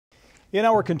In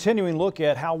our continuing look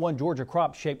at how one Georgia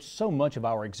crop shapes so much of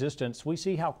our existence, we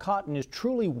see how cotton is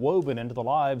truly woven into the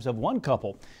lives of one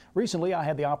couple. Recently, I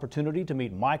had the opportunity to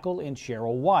meet Michael and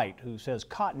Cheryl White, who says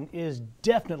cotton is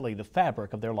definitely the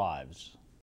fabric of their lives.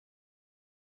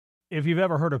 If you've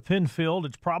ever heard of Penfield,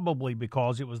 it's probably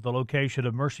because it was the location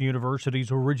of Mercer University's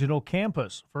original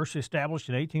campus, first established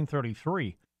in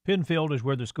 1833. Penfield is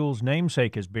where the school's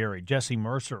namesake is buried, Jesse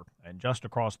Mercer, and just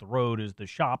across the road is the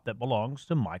shop that belongs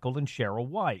to Michael and Cheryl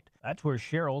White. That's where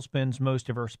Cheryl spends most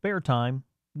of her spare time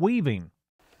weaving.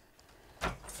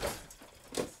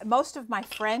 Most of my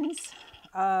friends,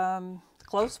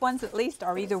 close ones at least,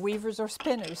 are either weavers or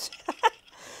spinners.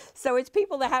 So it's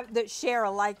people that share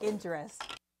a like interest.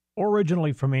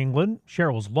 Originally from England,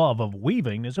 Cheryl's love of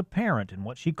weaving is apparent in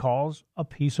what she calls a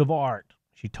piece of art.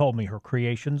 She told me her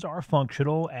creations are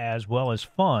functional as well as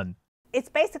fun. It's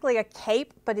basically a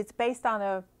cape, but it's based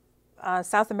on a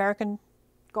South American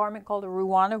garment called a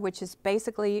ruana, which is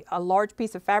basically a large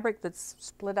piece of fabric that's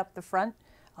split up the front.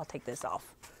 I'll take this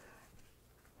off.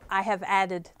 I have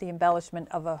added the embellishment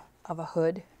of a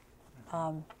hood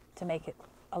to make it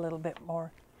a little bit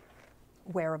more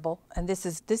wearable. And this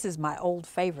is my old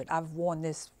favorite. I've worn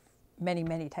this many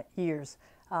years,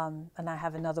 and I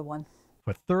have another one.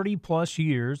 For 30-plus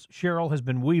years, Cheryl has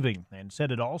been weaving and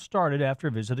said it all started after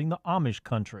visiting the Amish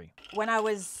country. When I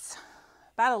was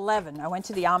about 11, I went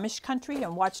to the Amish country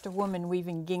and watched a woman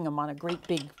weaving gingham on a great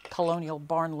big colonial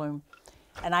barn loom.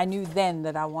 And I knew then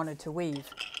that I wanted to weave.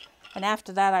 And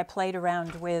after that, I played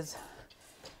around with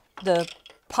the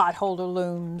potholder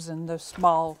looms and the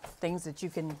small things that you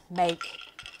can make.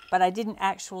 But I didn't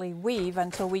actually weave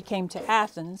until we came to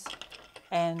Athens,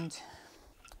 and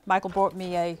Michael brought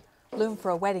me a loom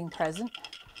for a wedding present,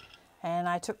 and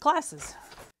I took classes.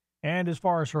 And as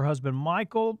far as her husband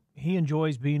Michael, he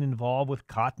enjoys being involved with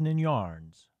cotton and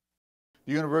yarns.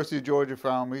 The University of Georgia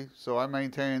found me, so I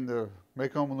maintain the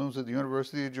make-home looms at the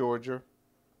University of Georgia.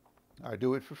 I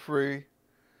do it for free.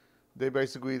 They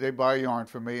buy yarn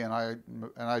for me, and I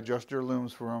adjust their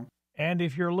looms for them. And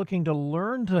if you're looking to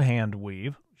learn to hand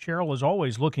weave, Cheryl is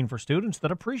always looking for students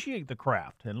that appreciate the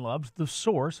craft and loves the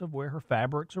source of where her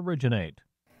fabrics originate.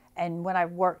 And when I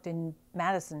worked in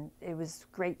Madison, it was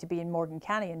great to be in Morgan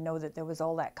County and know that there was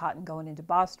all that cotton going into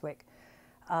Bostwick.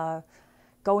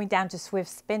 Going down to Swift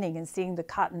Spinning and seeing the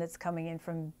cotton that's coming in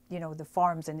from, the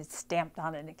farms, and it's stamped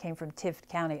on it and it came from Tift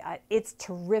County. It's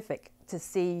terrific to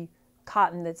see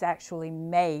cotton that's actually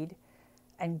made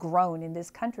and grown in this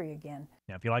country again.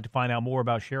 Now, if you'd like to find out more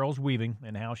about Cheryl's weaving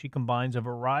and how she combines a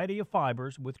variety of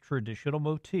fibers with traditional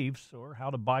motifs, or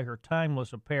how to buy her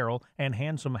timeless apparel and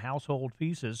handsome household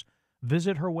pieces,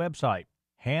 visit her website,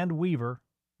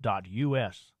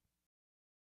 handweaver.us.